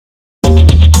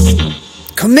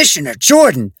Commissioner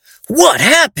Jordan, what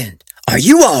happened? Are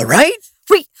you all right?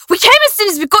 We came as soon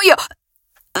as we got your...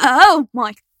 Oh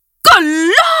my good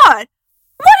Lord!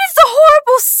 What is the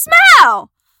horrible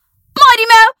smell? Mighty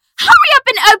Moe, hurry up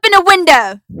and open a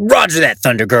window. Roger that,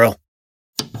 Thunder Girl.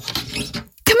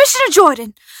 Commissioner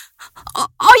Jordan,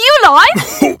 are you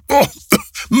alive?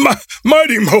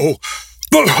 Mighty Moe,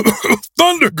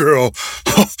 Thunder Girl,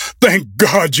 thank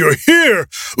God you're here.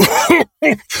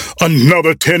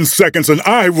 Another 10 seconds and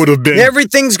I would have been...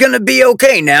 Everything's gonna be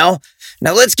okay now.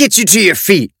 Now let's get you to your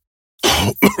feet.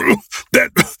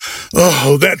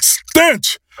 That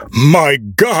stench! My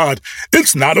God,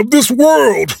 it's not of this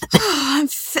world. I'm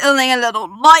feeling a little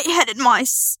lightheaded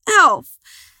myself.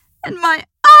 And my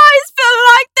eyes feel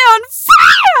like they're on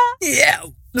fire! Yeah,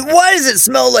 why does it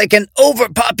smell like an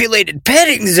overpopulated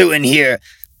petting zoo in here?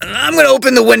 I'm gonna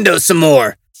open the window some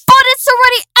more. But it's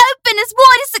already open as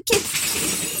wide as the kid.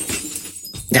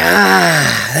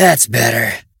 Ah, that's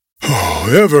better. Oh,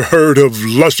 ever heard of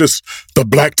Luscious the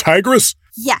Black Tigress?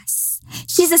 Yes.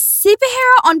 She's a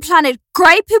superhero on planet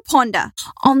Grey Puponda,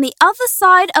 on the other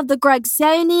side of the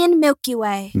Gregsonian Milky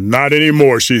Way. Not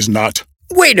anymore, she's not.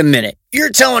 Wait a minute.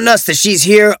 You're telling us that she's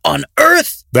here on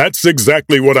Earth? That's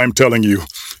exactly what I'm telling you.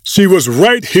 She was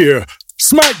right here,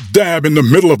 smack dab in the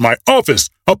middle of my office,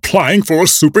 applying for a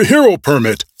superhero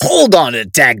permit. Hold on a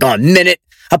daggone minute.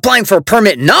 Applying for a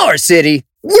permit in our city?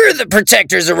 We're the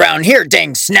protectors around here,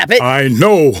 dang snappit. I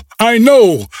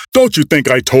know. Don't you think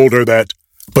I told her that?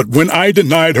 But when I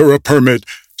denied her a permit,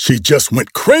 she just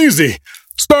went crazy.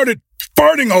 Started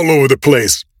farting all over the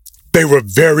place. They were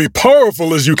very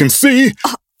powerful, as you can see.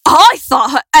 I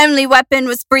thought her only weapon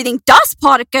was breathing dust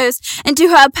particles into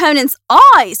her opponent's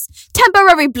eyes,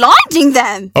 temporarily blinding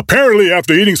them. Apparently,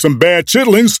 after eating some bad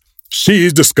chitlins,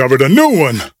 she's discovered a new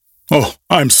one. Oh,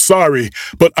 I'm sorry,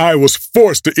 but I was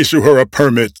forced to issue her a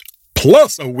permit,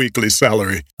 plus a weekly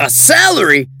salary. A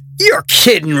salary? You're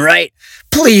kidding, right?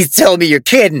 Please tell me you're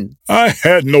kidding. I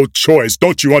had no choice,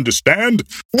 don't you understand?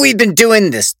 We've been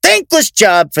doing this thankless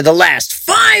job for the last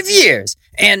 5 years,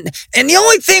 and the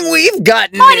only thing we've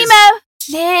gotten Mighty is... Moe,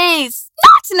 please,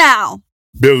 not now.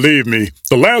 Believe me,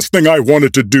 the last thing I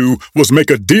wanted to do was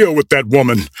make a deal with that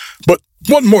woman. But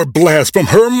one more blast from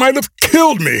her might have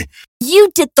killed me.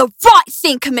 You did the right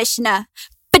thing, Commissioner.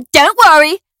 But don't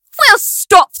worry, we'll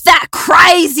stop that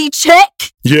crazy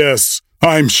chick. Yes,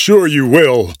 I'm sure you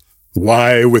will.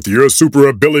 Why, with your super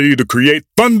ability to create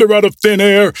thunder out of thin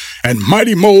air and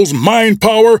Mighty Moe's mind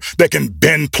power that can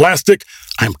bend plastic,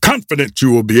 I'm confident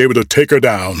you will be able to take her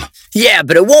down. Yeah,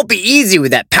 but it won't be easy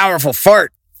with that powerful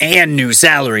fart and new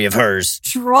salary of hers.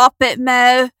 Drop it,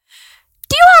 Moe.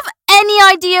 Do you have any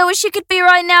idea where she could be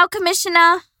right now,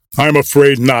 Commissioner? I'm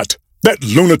afraid not. That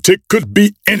lunatic could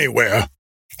be anywhere.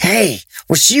 Hey,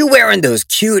 was she wearing those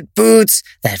cute boots,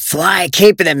 that fly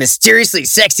cape, and that mysteriously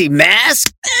sexy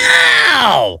mask?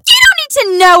 Ow! You don't need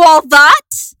to know all that.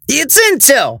 It's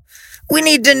intel. We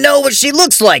need to know what she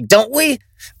looks like, don't we?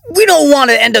 We don't want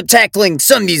to end up tackling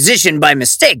some musician by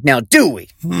mistake, now do we?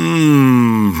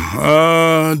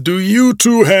 Do you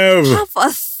two have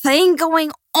a thing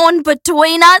going on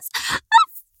between us?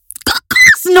 Of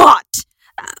course not.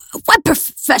 We're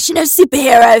professional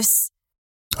superheroes.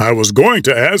 I was going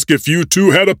to ask if you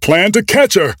two had a plan to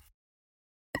catch her.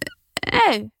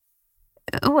 Oh.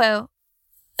 Well,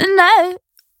 no.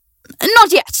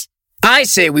 Not yet. I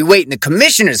say we wait in the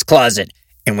commissioner's closet,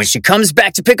 and when she comes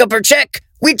back to pick up her check,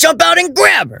 we jump out and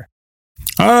grab her.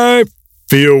 I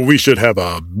feel we should have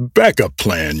a backup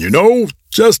plan,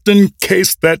 just in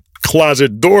case that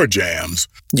closet door jams.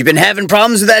 You been having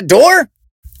problems with that door?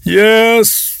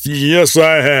 Yes,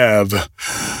 I have.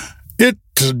 It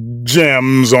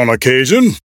jams on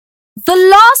occasion. The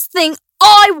last thing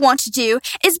I want to do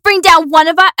is bring down one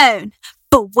of our own.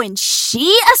 But when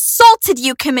she assaulted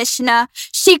you, Commissioner,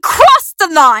 she crossed the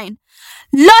line.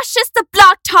 Luscious the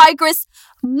Black Tigress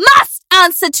must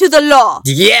answer to the law.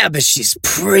 Yeah, but she's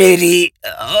pretty,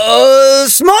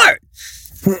 smart.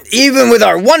 Even with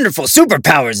our wonderful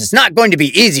superpowers, it's not going to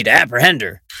be easy to apprehend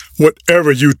her.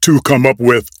 Whatever you two come up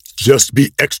with, just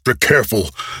be extra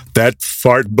careful. That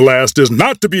fart blast is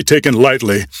not to be taken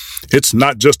lightly. It's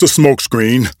not just a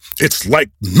smokescreen. It's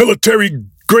like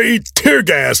military-grade tear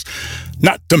gas.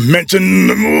 Not to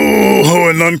mention,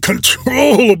 an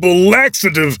uncontrollable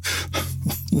laxative.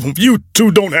 You two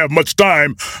don't have much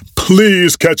time.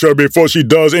 Please catch her before she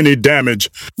does any damage.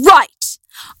 Right.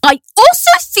 I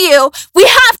also feel we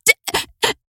have to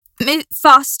move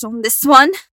fast on this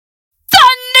one.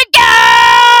 Thunder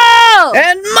Girl!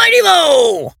 And Mighty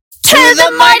Moe! To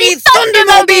the mighty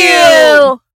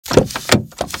Thundermobile!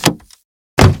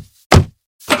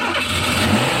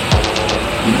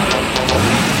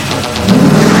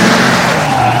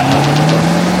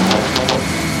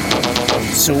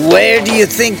 So where do you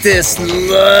think this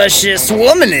luscious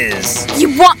woman is?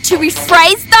 You want to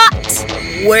rephrase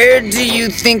that? Where do you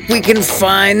think we can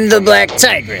find the black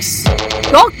tigress?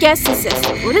 Your guess is as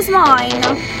good as mine.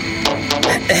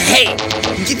 Hey,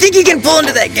 do you think you can pull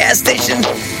into that gas station?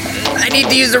 I need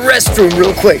to use the restroom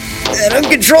real quick. That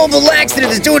uncontrollable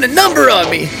laxative is doing a number on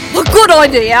me. A good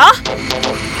idea.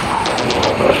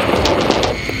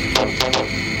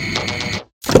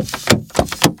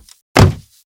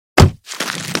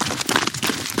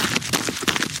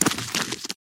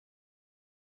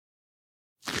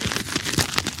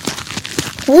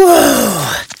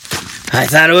 Whoa! I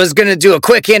thought I was gonna do a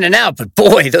quick in and out, but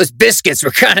boy, those biscuits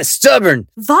were kind of stubborn.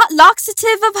 That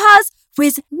laxative of hers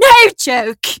was no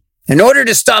joke. In order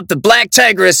to stop the black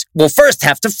tigress, we'll first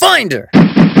have to find her.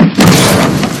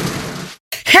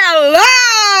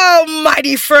 Hello,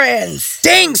 mighty friends!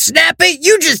 Dang, Snap It,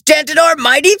 you just dented our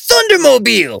mighty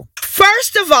Thundermobile!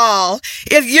 First of all,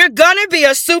 if you're gonna be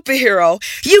a superhero,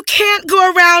 you can't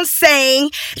go around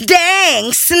saying,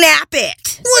 dang, snap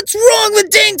it. What's wrong with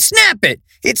dang Snap It?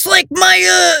 It's like my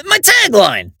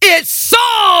tagline. It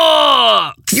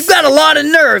sucks! You've got a lot of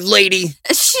nerve, lady.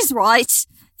 She's right.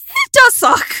 It does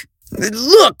suck.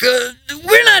 Look,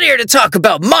 we're not here to talk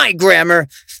about my grammar.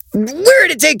 We're here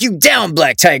to take you down,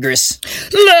 Black Tigress.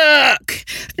 Look,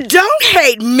 don't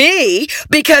hate me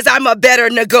because I'm a better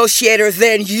negotiator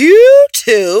than you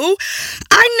two.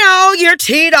 I know you're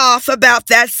teed off about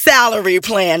that salary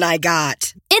plan I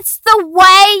got. It's the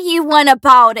way you went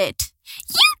about it.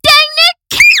 You dang it,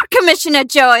 Commissioner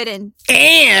Jordan.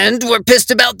 And we're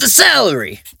pissed about the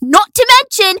salary. Not to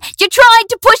mention, you're trying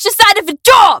to push us out of a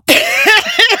job.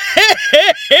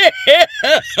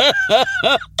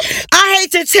 I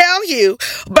hate to tell you,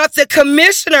 but the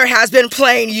commissioner has been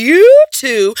playing you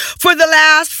two for the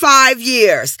last 5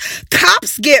 years.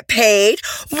 Cops get paid.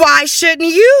 Why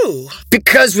shouldn't you?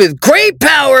 Because with great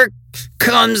power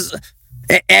comes...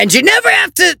 And you never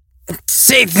have to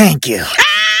say thank you.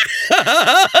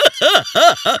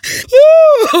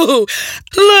 Ooh,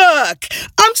 look,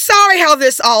 I'm sorry how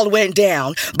this all went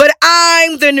down, but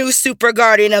I'm the new super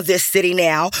guardian of this city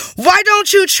now. Why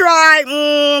don't you try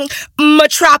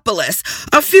Metropolis,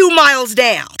 a few miles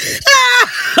down?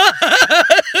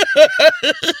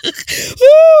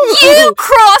 You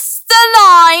crossed the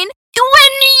line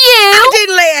I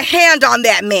didn't lay a hand on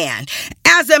that man.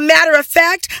 As a matter of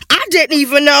fact, I didn't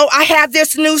even know I had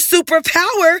this new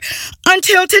superpower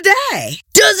until today.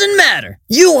 Doesn't matter.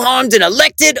 You harmed an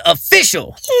elected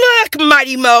official. Look,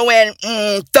 Mighty Moe and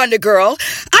Thunder Girl,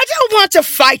 I don't want to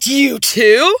fight you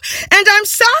two. And I'm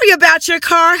sorry about your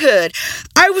car hood.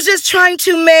 I was just trying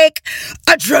to make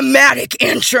a dramatic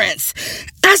entrance.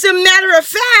 As a matter of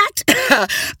fact,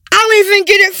 I'll even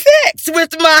get it fixed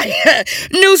with my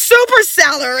new super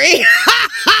salary.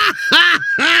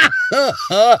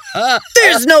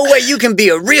 There's no way you can be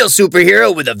a real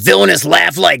superhero with a villainous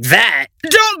laugh like that.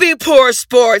 Don't be poor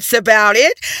sports about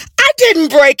it. I didn't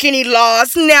break any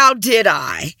laws, now did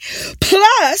I?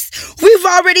 Plus, we've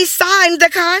already signed the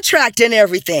contract and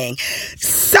everything.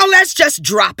 So let's just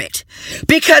drop it.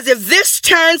 Because if this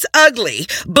turns ugly,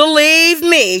 believe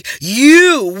me,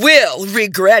 you will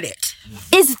regret it.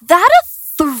 Is that a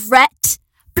threat,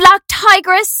 Black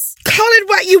Tigress? Call it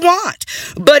what you want,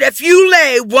 but if you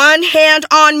lay one hand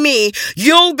on me,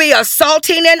 you'll be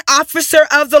assaulting an officer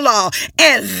of the law,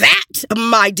 and that,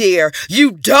 my dear,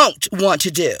 you don't want to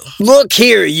do. Look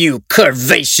here, you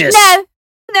curvaceous...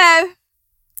 No,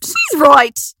 she's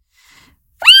right.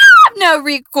 We have no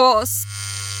recourse.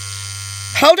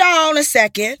 Hold on a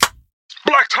second.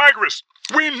 Black Tigress,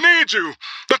 we need you.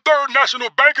 The Third National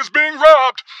Bank is being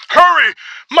robbed. Hurry,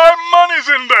 my money's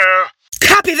in there.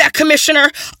 Copy that,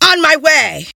 Commissioner. On my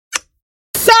way.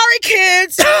 Sorry,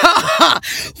 kids. Woo,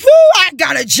 I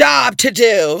got a job to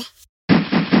do.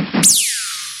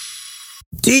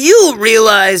 Do you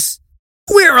realize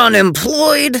we're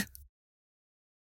unemployed?